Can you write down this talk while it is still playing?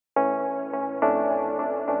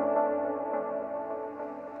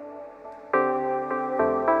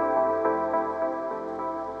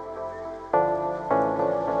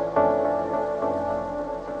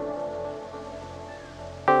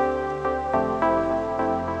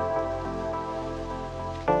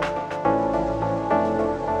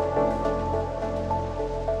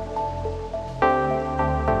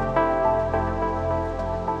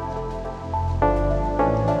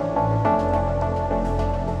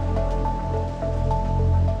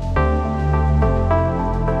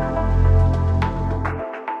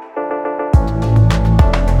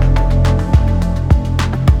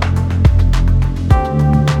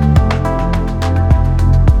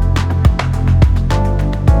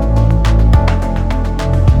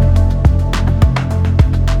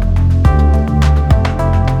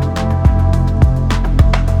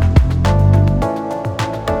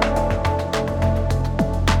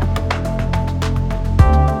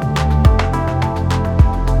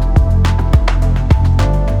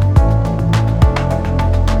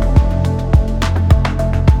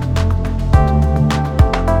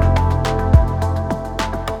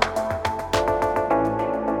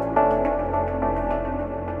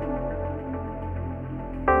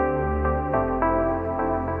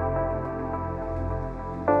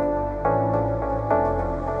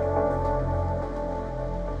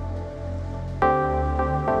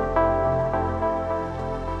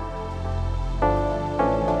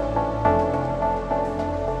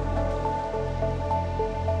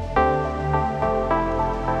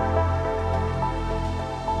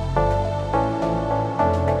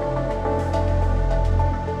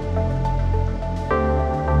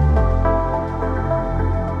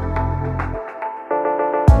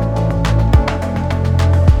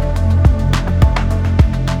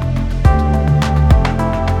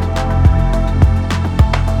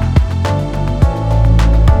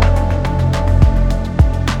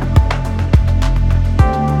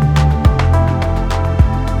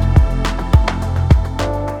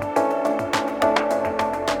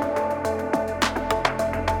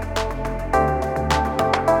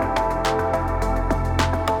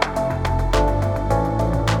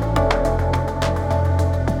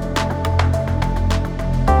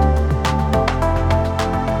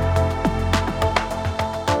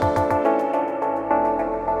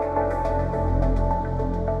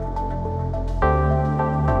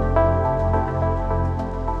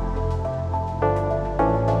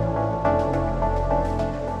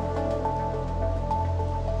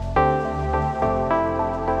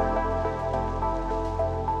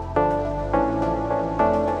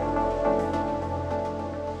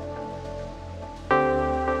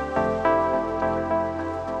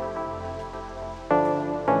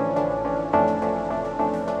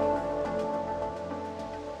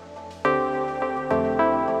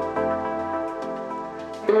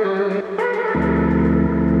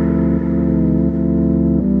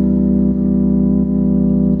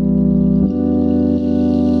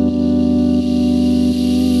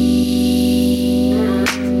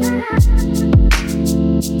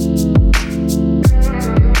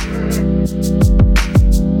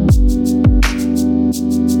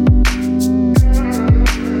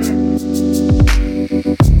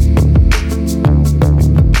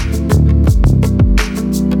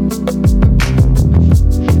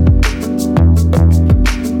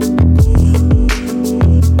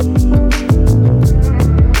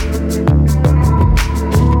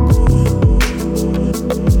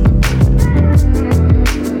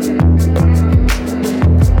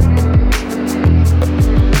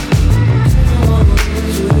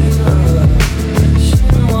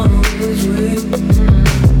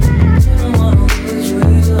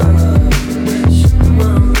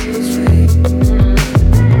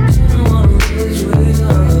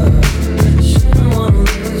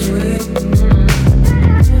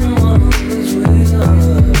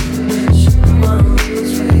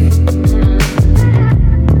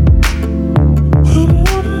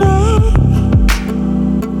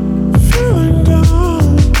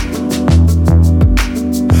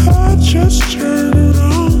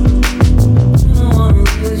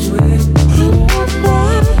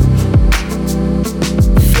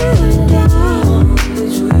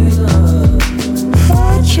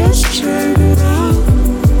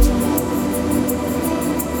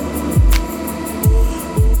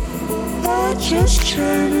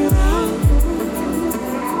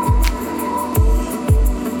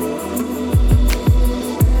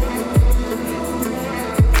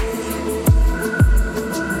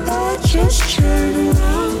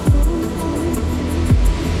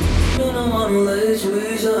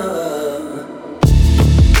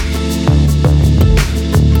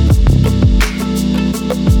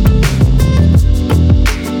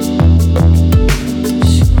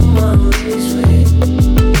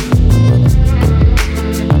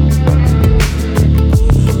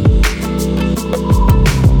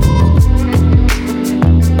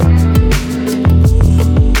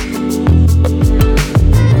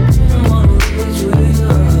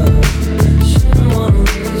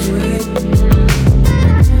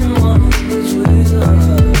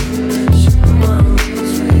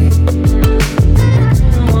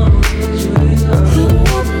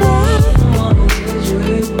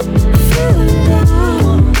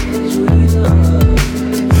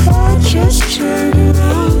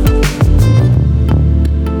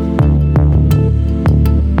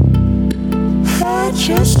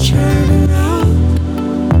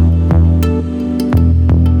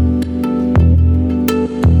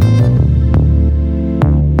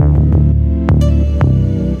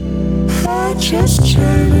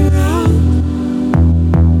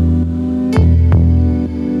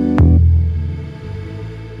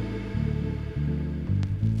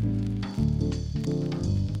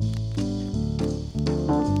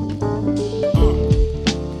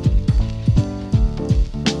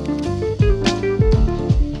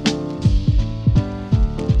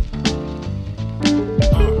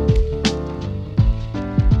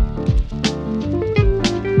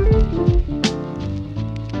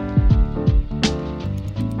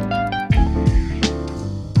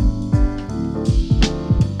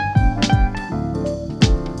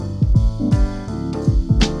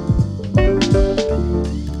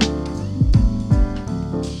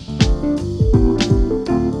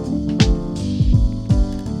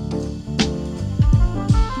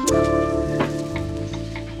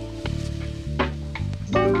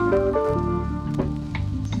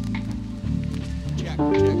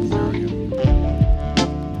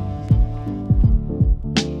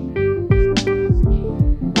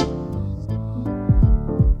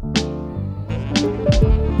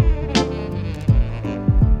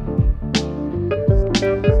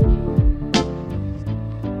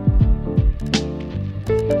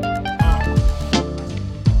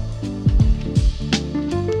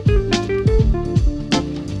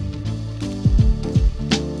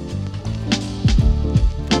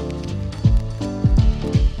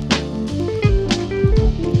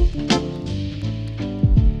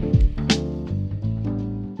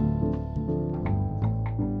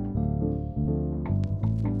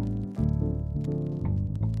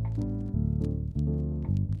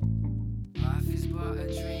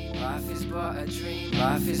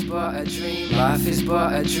Life is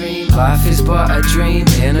but a dream, life is but a dream.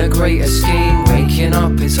 In a greater scheme, waking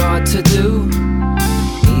up is hard to do.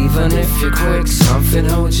 Even if you're quick, something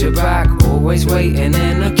holds you back. Always waiting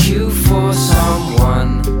in a queue for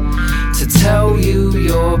someone to tell you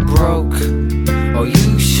you're broke, or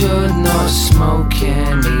you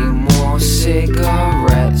smoking, need more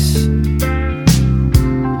cigarettes.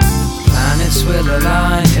 Planets will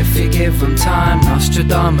align if you give them time.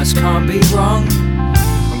 Nostradamus can't be wrong.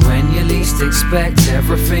 And when you least expect,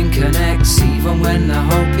 everything connects. Even when the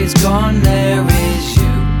hope is gone, there is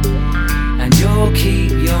you. And you'll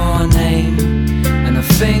keep your name. And the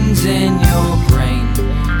things in your brain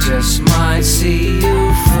just might see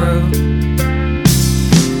you through.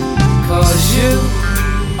 'Cause you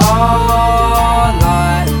are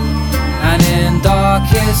light, and in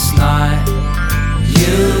darkest night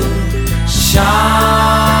you shine.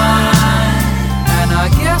 And I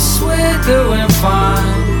guess we're doing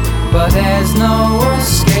fine, but there's no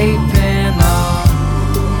escaping our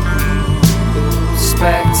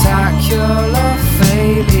spectacular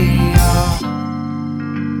failure.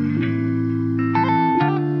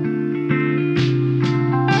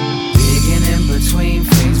 Digging in between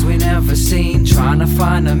things we never seen, trying to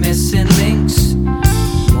find the missing links.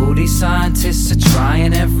 All these scientists are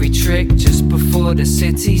trying every trick just before the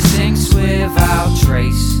city sinks without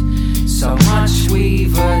trace. So much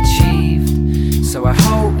we've achieved, so I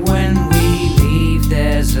hope when we leave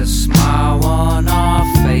there's a smile on our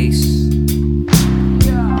face.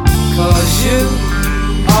 'Cause you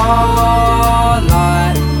are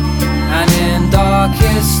light, and in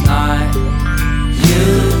darkest night you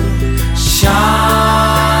shine.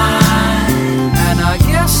 And I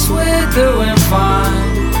guess we're doing fine,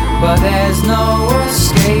 but there's no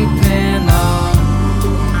escaping our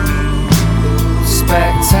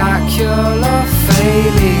spectacular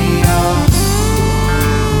failure.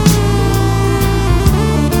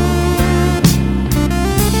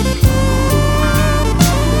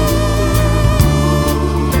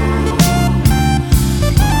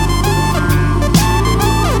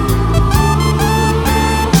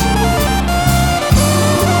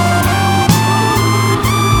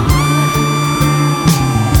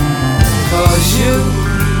 You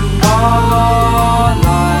are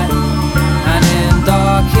light, and in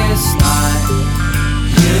darkest night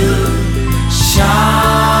you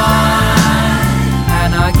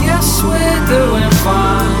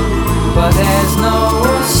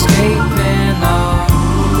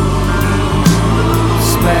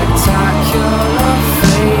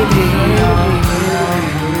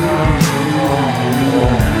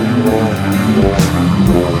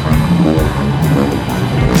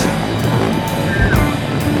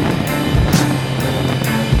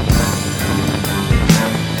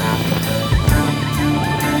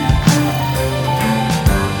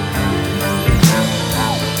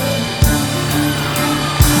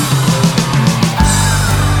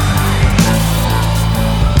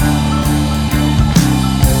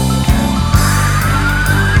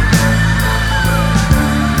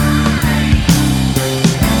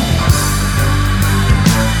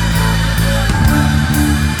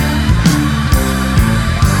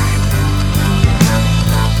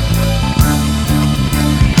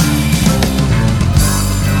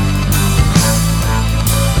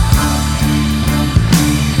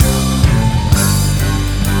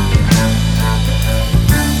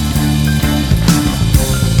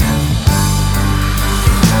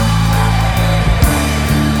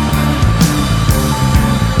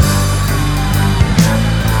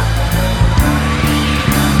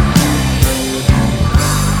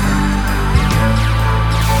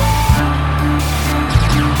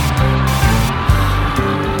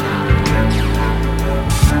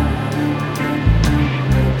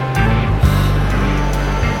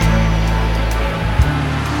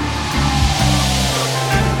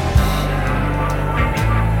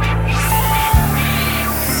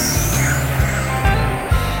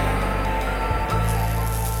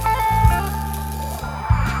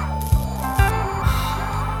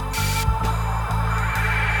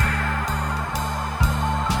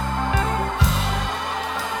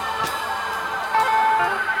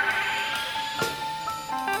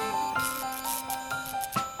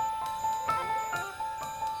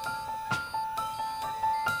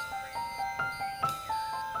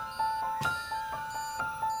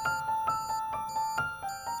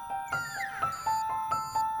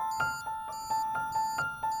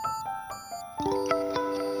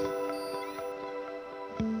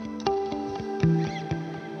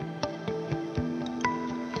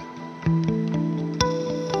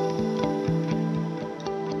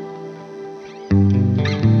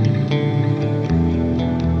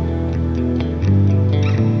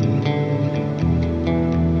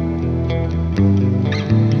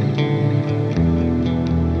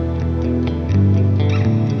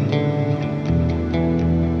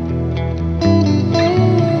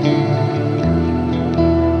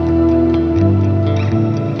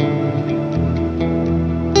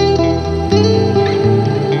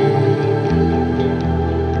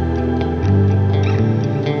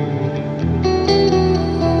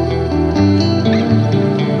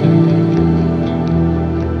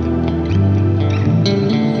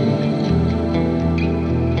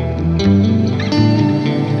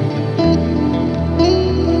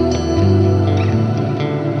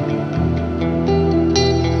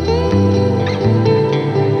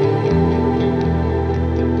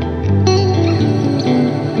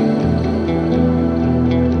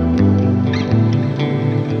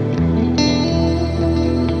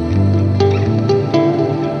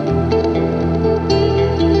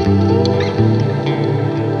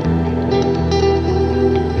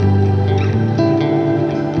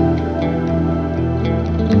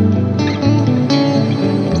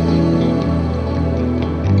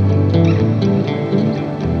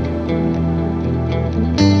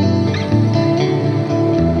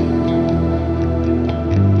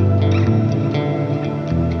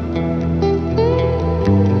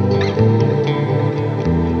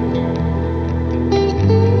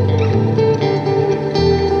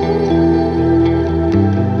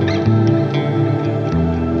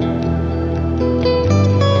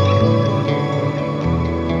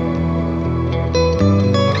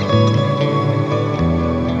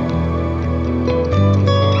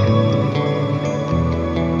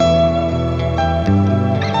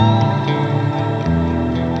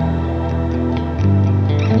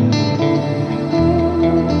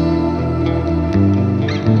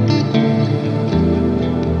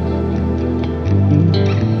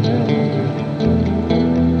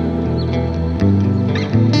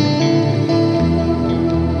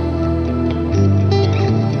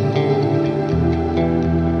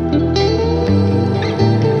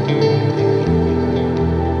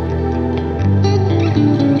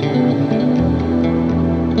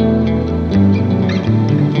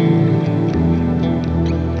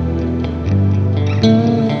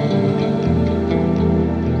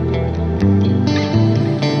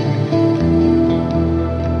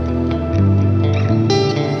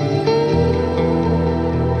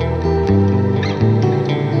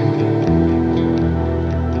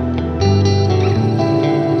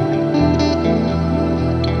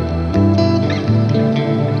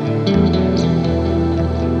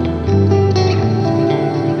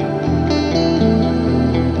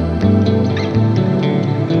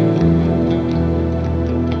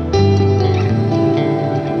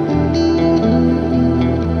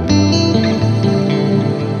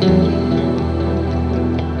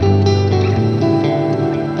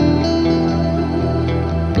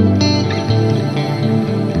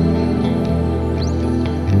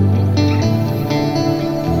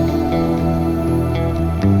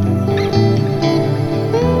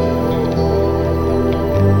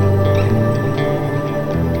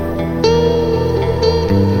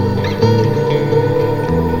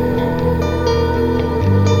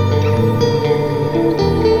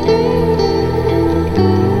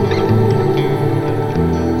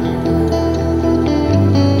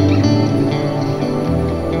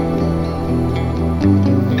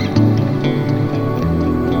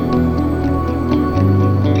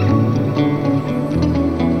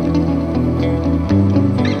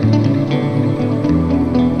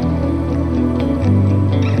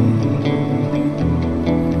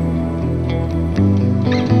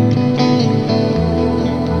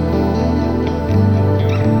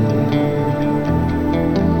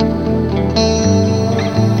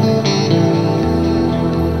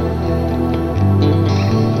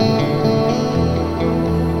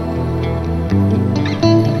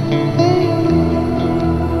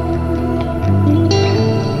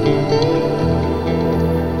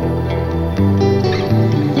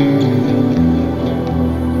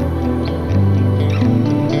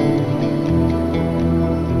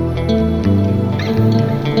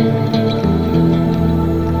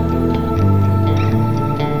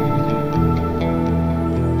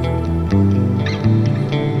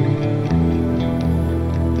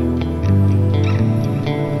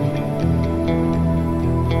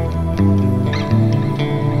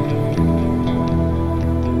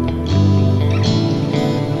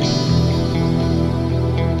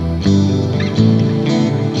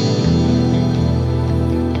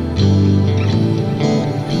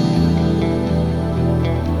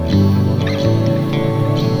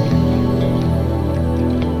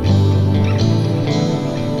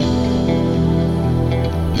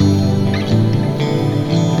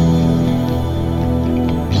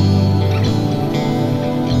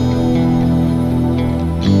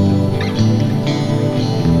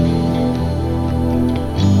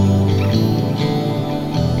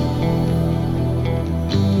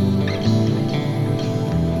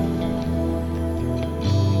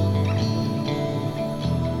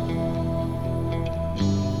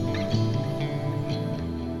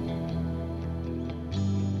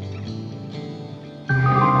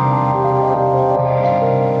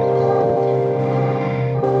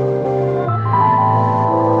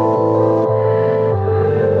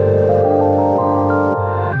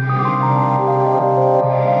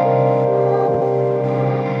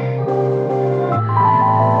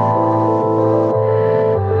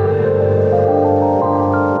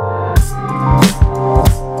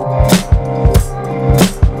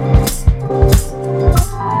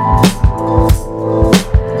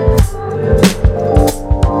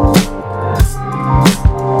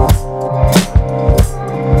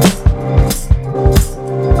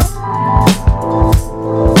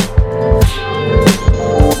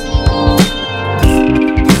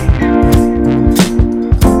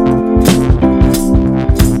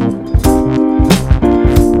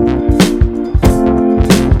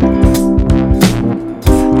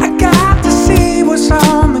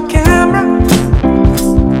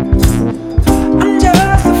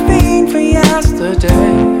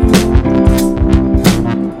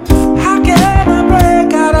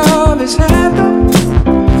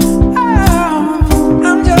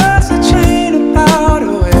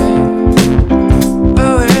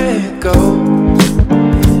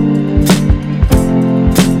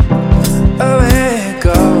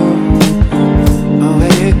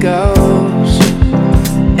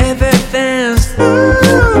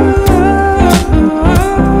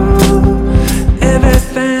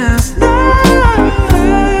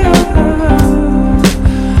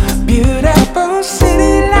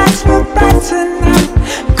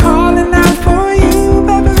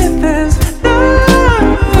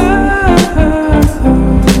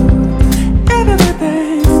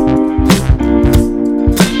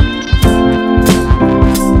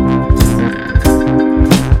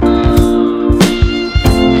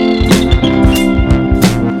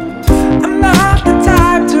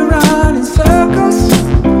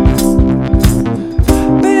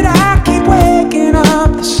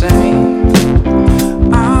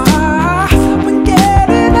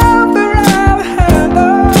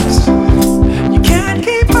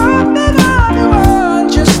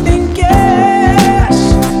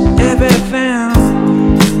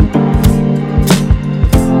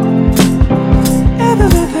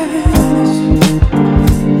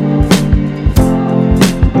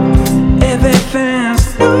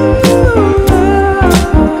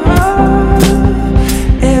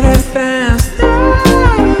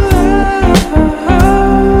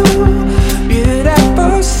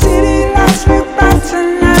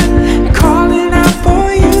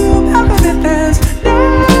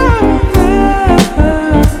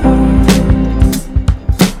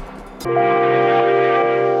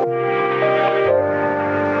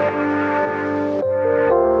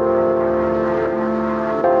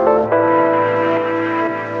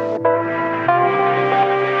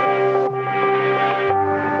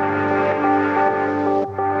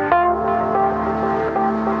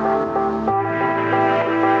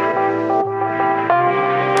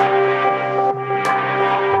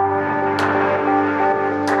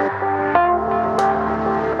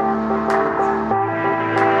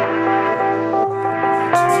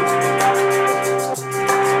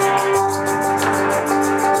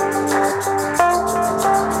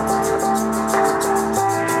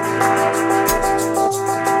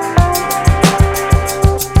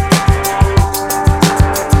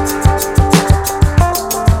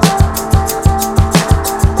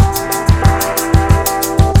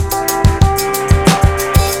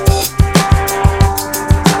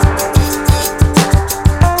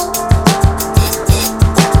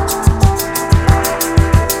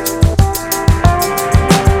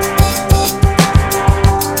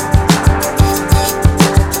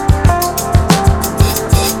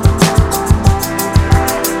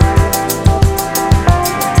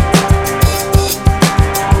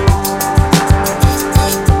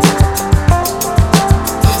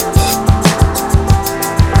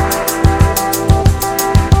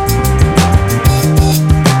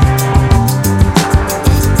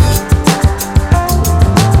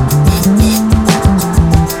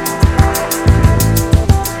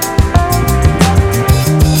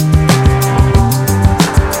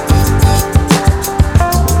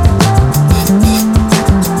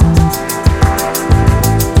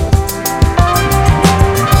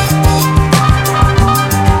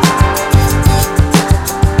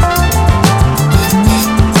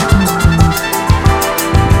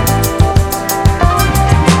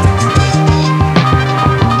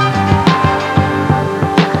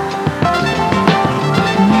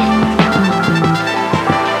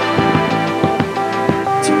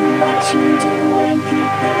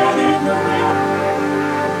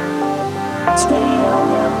Stay on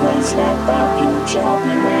the place that fuck you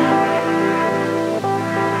jumping around.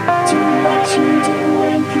 Do what you do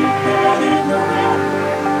and keep heading around.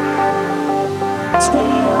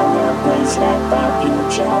 Stay on the place that fuck you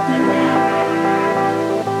jumping around.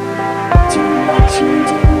 Do what you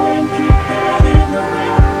do and keep heading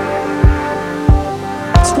around.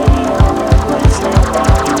 Stay on the place that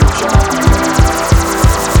fuck you jumping around.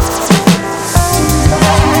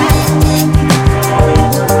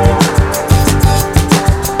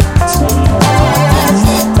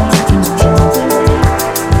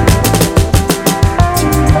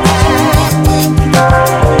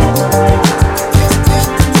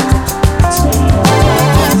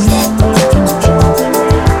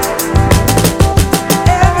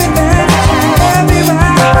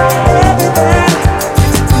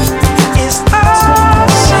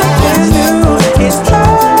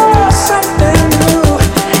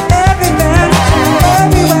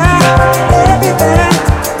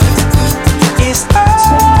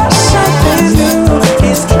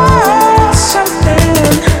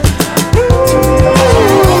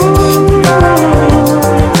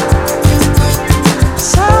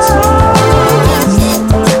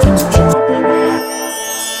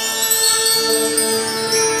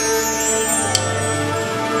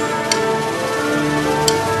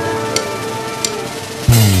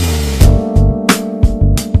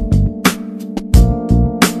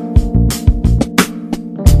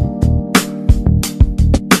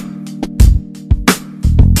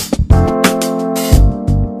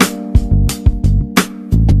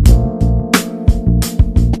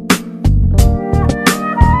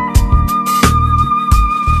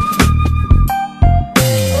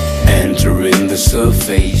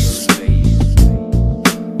 Surface,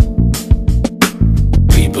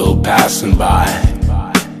 people passing by,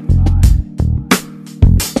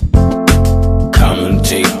 come and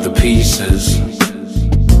take the pieces,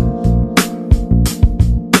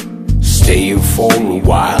 stay for a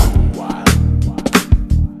while.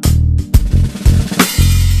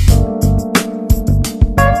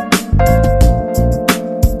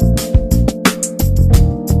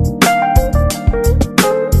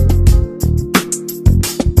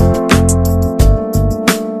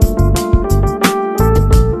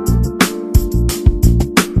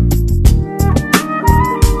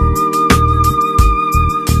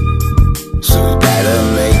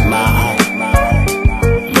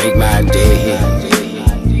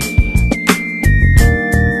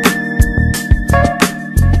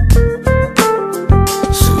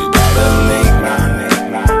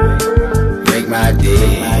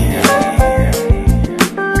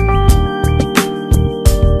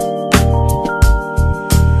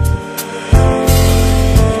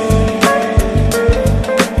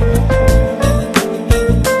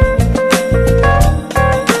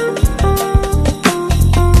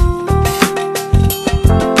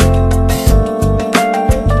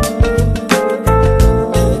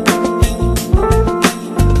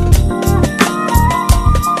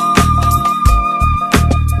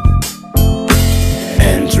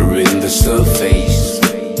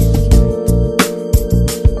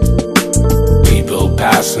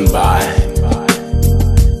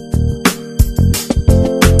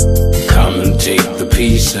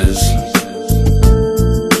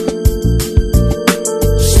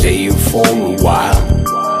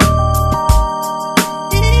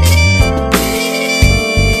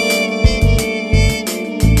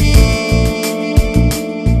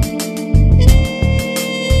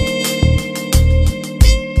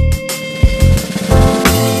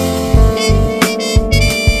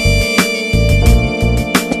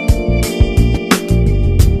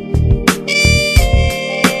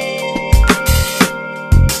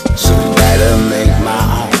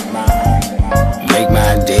 Make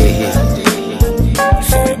my day.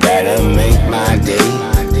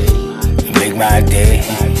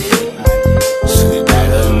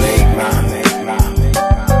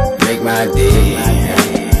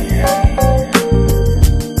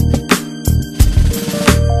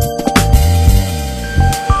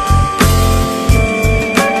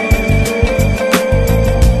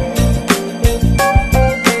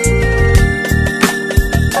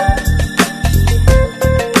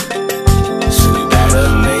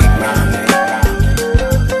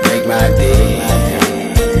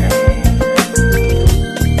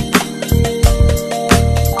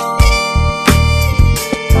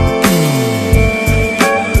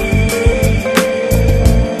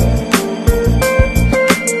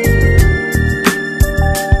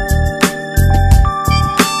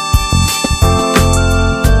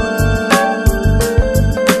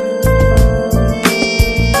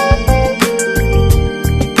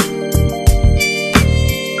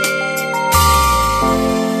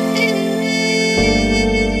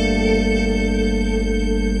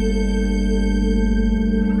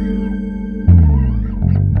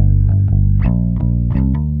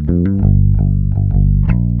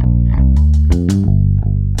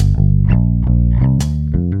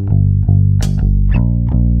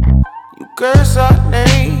 curse our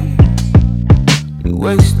name, you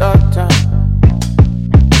waste our time,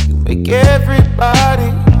 you make everybody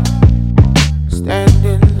stand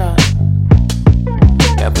in line.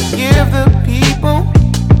 Never give the people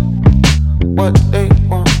what they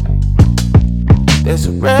want. There's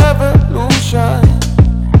a revolution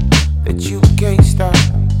that you can't stop.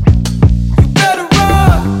 You better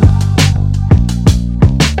run.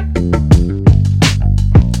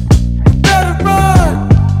 You better run.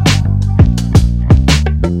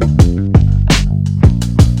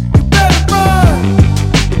 You better run.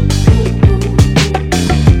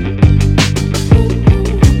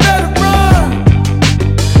 You better run.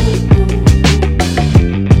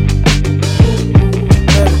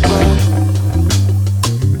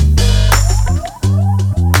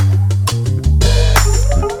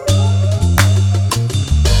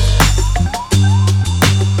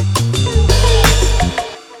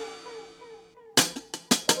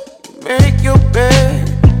 Make your bed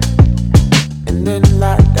and then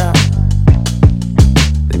lie down.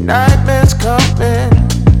 The nightmare's coming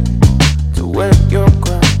to wake your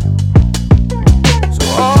crown. So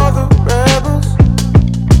all the rebels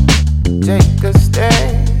take a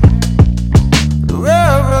stand. The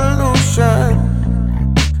revolution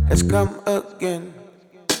has come again.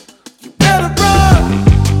 You better run.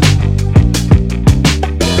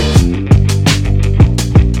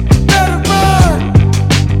 You better run.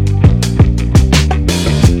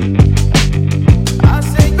 I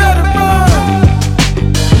say you better run.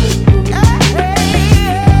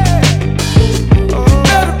 Oh,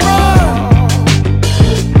 better run.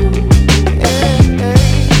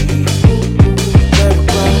 Better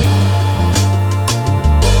run.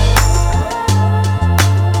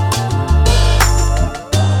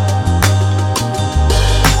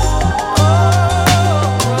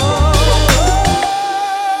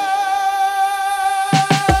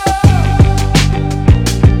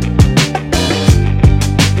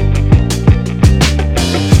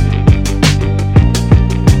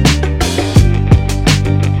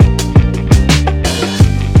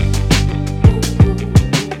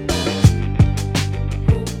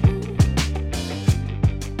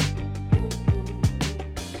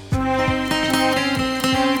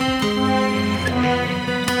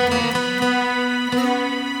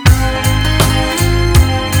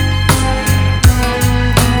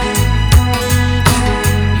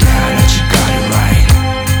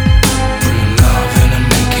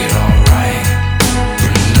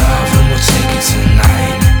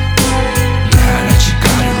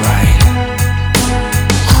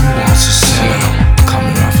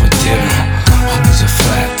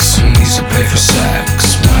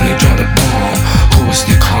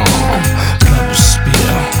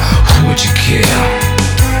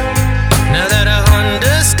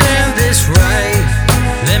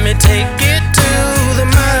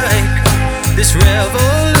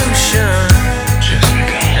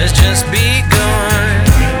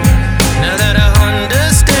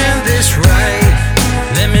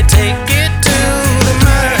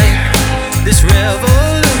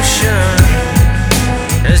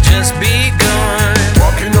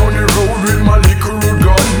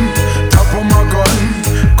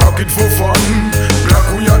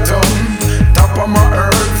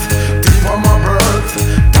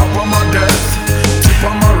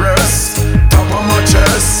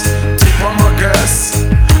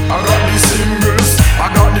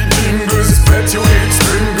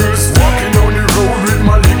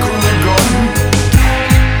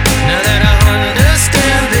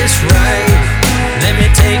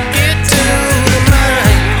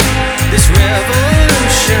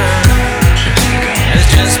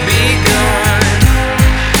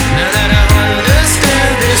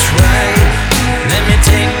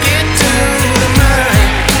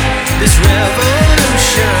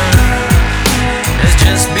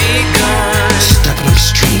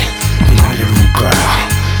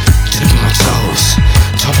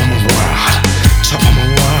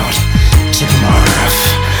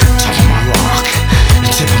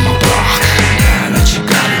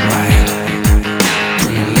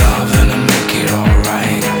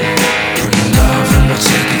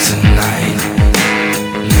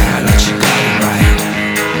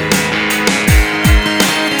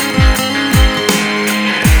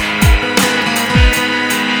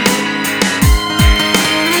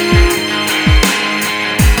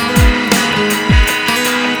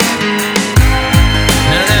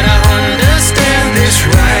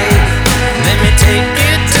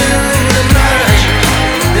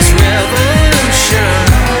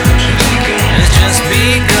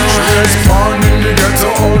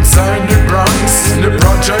 outside the Bronx, the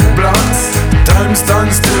project blocks. Time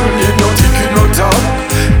stands still, ain't no ticket.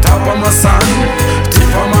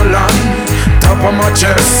 of my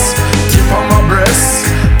chest, tip of my breast,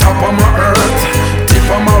 top of my earth, tip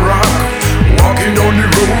of my rock. Walking down the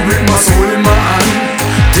road with my soul in my hand,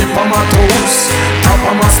 tip of my toes, top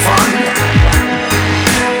of my span.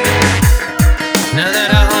 Now that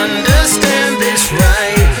I understand this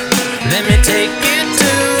right, let me take it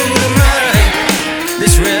to the right.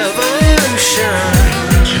 This revolution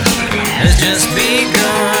has just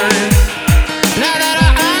begun. Now that I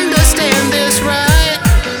understand this right,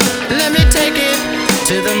 let me take it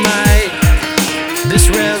to the mic. This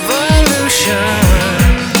revolution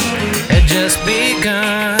had just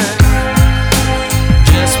begun.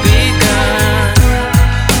 Just begun.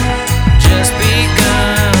 Just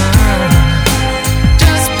begun.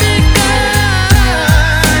 Just begun.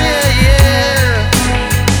 Yeah, yeah.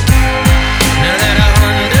 Now that I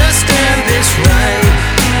understand this right,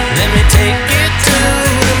 let me take it to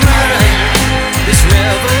the mic. This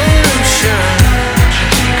revolution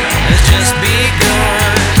has just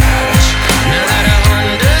begun. Now that I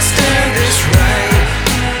understand this right,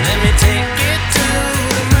 let me take it to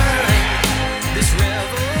the mic. This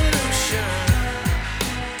revolution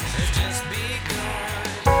has just begun.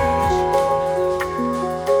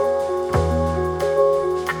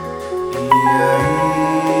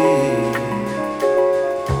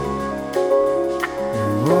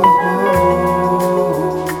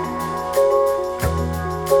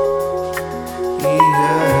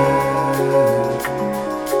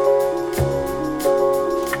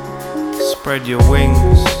 Spread your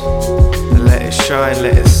wings and let it shine,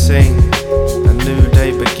 let it sing. A new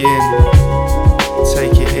day begin.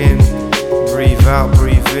 Take it in, breathe out,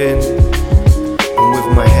 breathe in. And with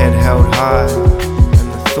my head held high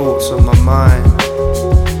and the thoughts on my mind,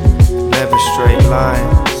 never straight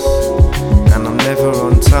lines. And I'm never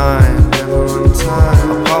on time, never on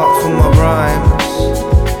time. Apart from my rhymes,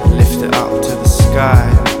 I lift it up to the sky.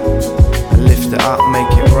 I lift it up,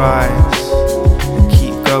 make it rise.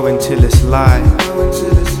 Going till it's light.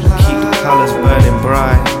 Keep the colours burning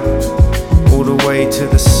bright, all the way to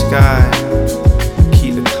the sky.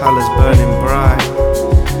 Keep the colours burning bright,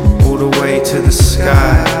 all the way to the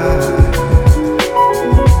sky.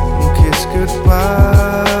 And kiss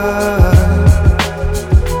goodbye.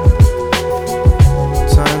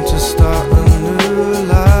 Time to start a new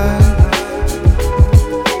life.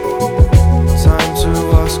 Time to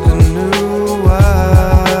ask a new why.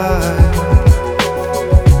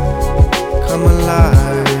 Come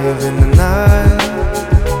alive in the night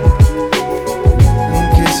and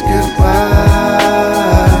kiss goodbye.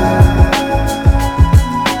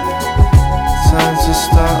 Time to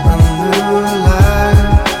start a new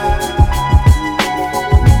life.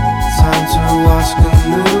 Time to ask a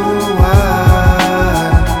new why.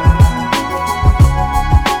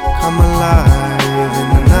 Come alive in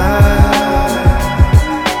the night.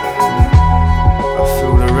 I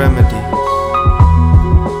feel the remedies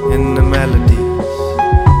in the melodies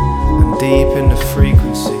and deep in the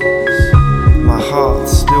frequencies. My heart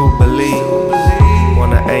still believes,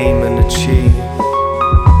 wanna aim and achieve,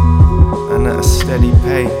 and at a steady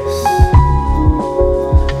pace,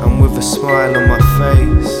 and with a smile on my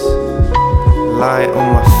face, light on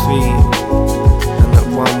my feet, and at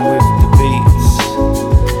one with the beats,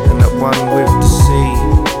 and at one with the sea,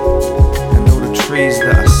 and all the trees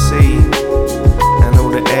that I see, and all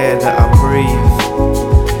the air that I breathe.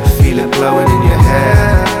 Feel it blowing in your hair,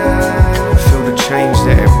 feel the change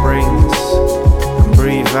that it brings, and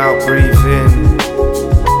breathe out, breathe in,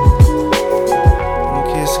 and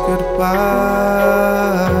kiss goodbye.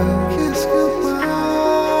 Kiss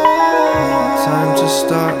goodbye. Time to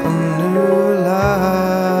start a new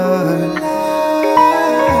life.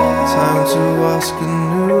 Time to ask a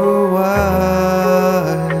new why.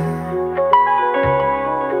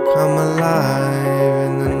 Come alive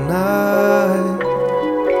in the night.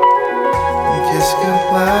 Kiss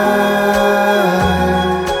goodbye.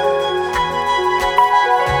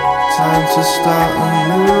 Time to start a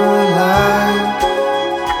new life.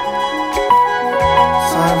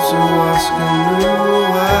 Time to ask a new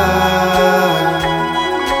why.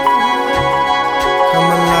 Come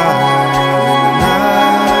alive in the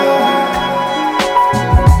night.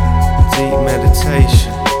 Deep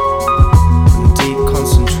meditation and deep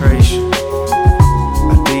concentration,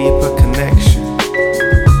 a deeper connection,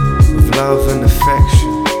 love and affection.